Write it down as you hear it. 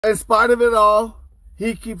In spite of it all,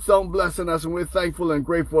 he keeps on blessing us, and we're thankful and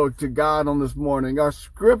grateful to God on this morning. Our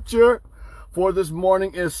scripture for this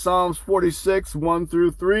morning is Psalms 46, 1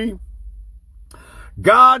 through 3.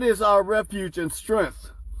 God is our refuge and strength,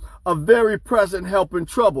 a very present help in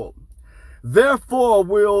trouble. Therefore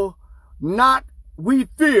will not we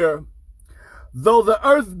fear, though the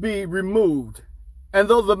earth be removed, and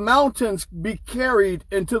though the mountains be carried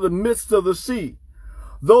into the midst of the sea.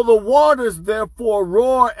 Though the waters therefore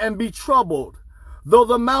roar and be troubled, though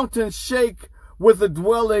the mountains shake with the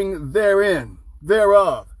dwelling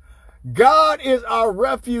thereof. God is our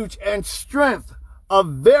refuge and strength, a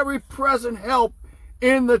very present help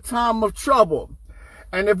in the time of trouble.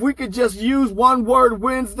 And if we could just use one word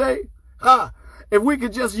Wednesday, if we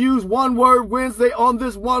could just use one word Wednesday on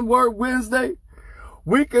this one word Wednesday,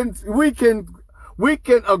 we can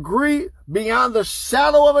agree beyond the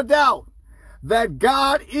shadow of a doubt that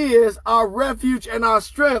God is our refuge and our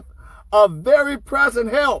strength, a very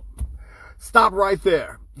present help. Stop right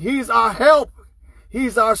there. He's our help.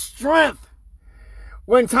 He's our strength.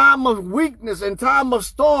 When time of weakness and time of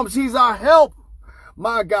storms, he's our help.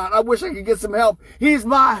 My God, I wish I could get some help. He's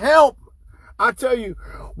my help. I tell you,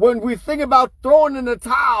 when we think about throwing in the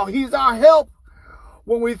towel, he's our help.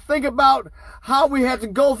 When we think about how we had to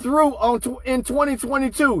go through in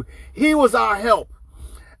 2022, he was our help.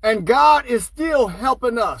 And God is still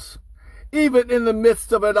helping us, even in the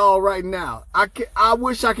midst of it all right now. I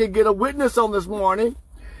wish I could get a witness on this morning.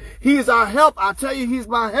 He's our help. I tell you, he's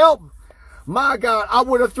my help. My God, I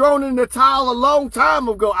would have thrown in the towel a long time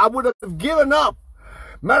ago. I would have given up.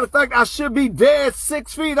 Matter of fact, I should be dead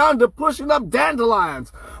 6 feet under, pushing up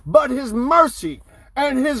dandelions. But his mercy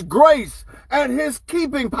and his grace and his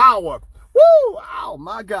keeping power. Woo! Oh,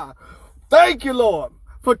 my God. Thank you, Lord,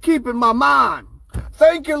 for keeping my mind.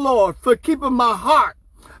 Thank you, Lord, for keeping my heart.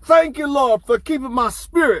 Thank you, Lord, for keeping my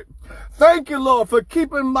spirit. Thank you, Lord, for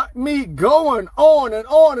keeping me going on and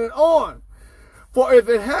on and on. For if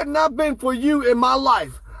it had not been for you in my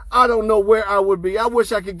life, I don't know where I would be. I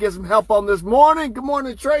wish I could get some help on this morning. Good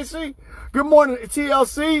morning, Tracy. Good morning,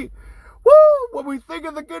 TLC. Woo! When we think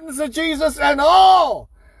of the goodness of Jesus and all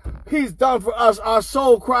he's done for us, our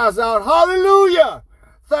soul cries out, hallelujah!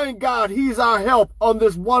 Thank God he's our help on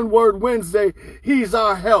this one word Wednesday. He's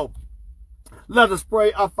our help. Let us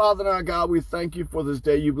pray. Our Father and our God, we thank you for this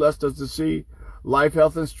day you blessed us to see. Life,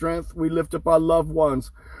 health, and strength. We lift up our loved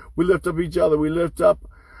ones. We lift up each other. We lift up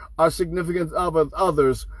our significant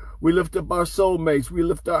others. We lift up our soulmates. We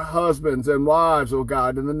lift our husbands and wives, oh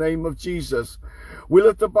God, in the name of Jesus. We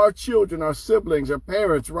lift up our children, our siblings, our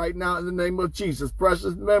parents right now in the name of Jesus.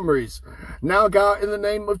 Precious memories. Now, God, in the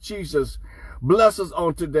name of Jesus, bless us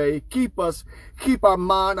on today. Keep us, keep our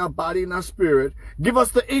mind, our body, and our spirit. Give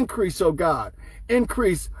us the increase, oh God.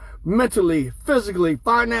 Increase mentally, physically,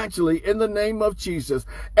 financially, in the name of Jesus.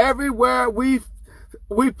 Everywhere we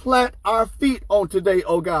plant our feet on today,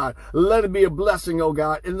 oh God, let it be a blessing, oh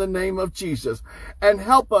God, in the name of Jesus. And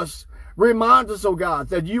help us, remind us, oh God,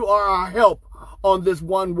 that you are our help on this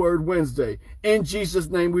one word Wednesday. In Jesus'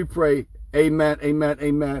 name we pray. Amen, amen,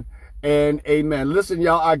 amen, and amen. Listen,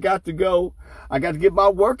 y'all, I got to go. I got to get my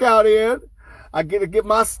workout in. I got to get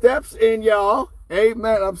my steps in, y'all.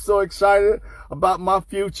 Amen. I'm so excited about my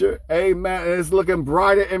future. Amen. And it's looking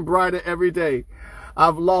brighter and brighter every day.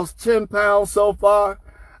 I've lost 10 pounds so far.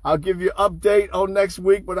 I'll give you an update on next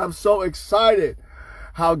week, but I'm so excited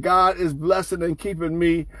how God is blessing and keeping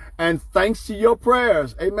me. And thanks to your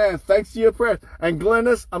prayers. Amen. Thanks to your prayers. And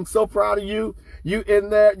Glennis, I'm so proud of you. You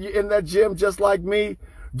in there, you in that gym just like me,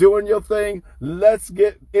 doing your thing.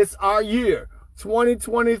 It's our year.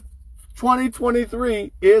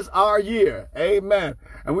 2023 is our year. Amen.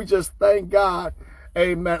 And we just thank God.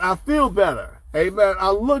 Amen. I feel better. Amen. I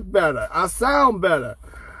look better. I sound better.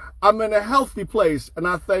 I'm in a healthy place, and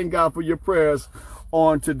I thank God for your prayers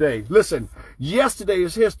on today. Listen, yesterday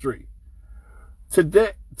is history.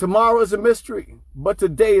 Tomorrow is a mystery, but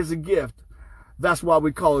today is a gift. That's why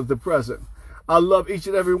we call it the present. I love each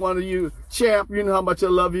and every one of you. Champ, you know how much I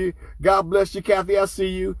love you. God bless you, Kathy. I see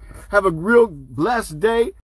you. Have a real blessed day.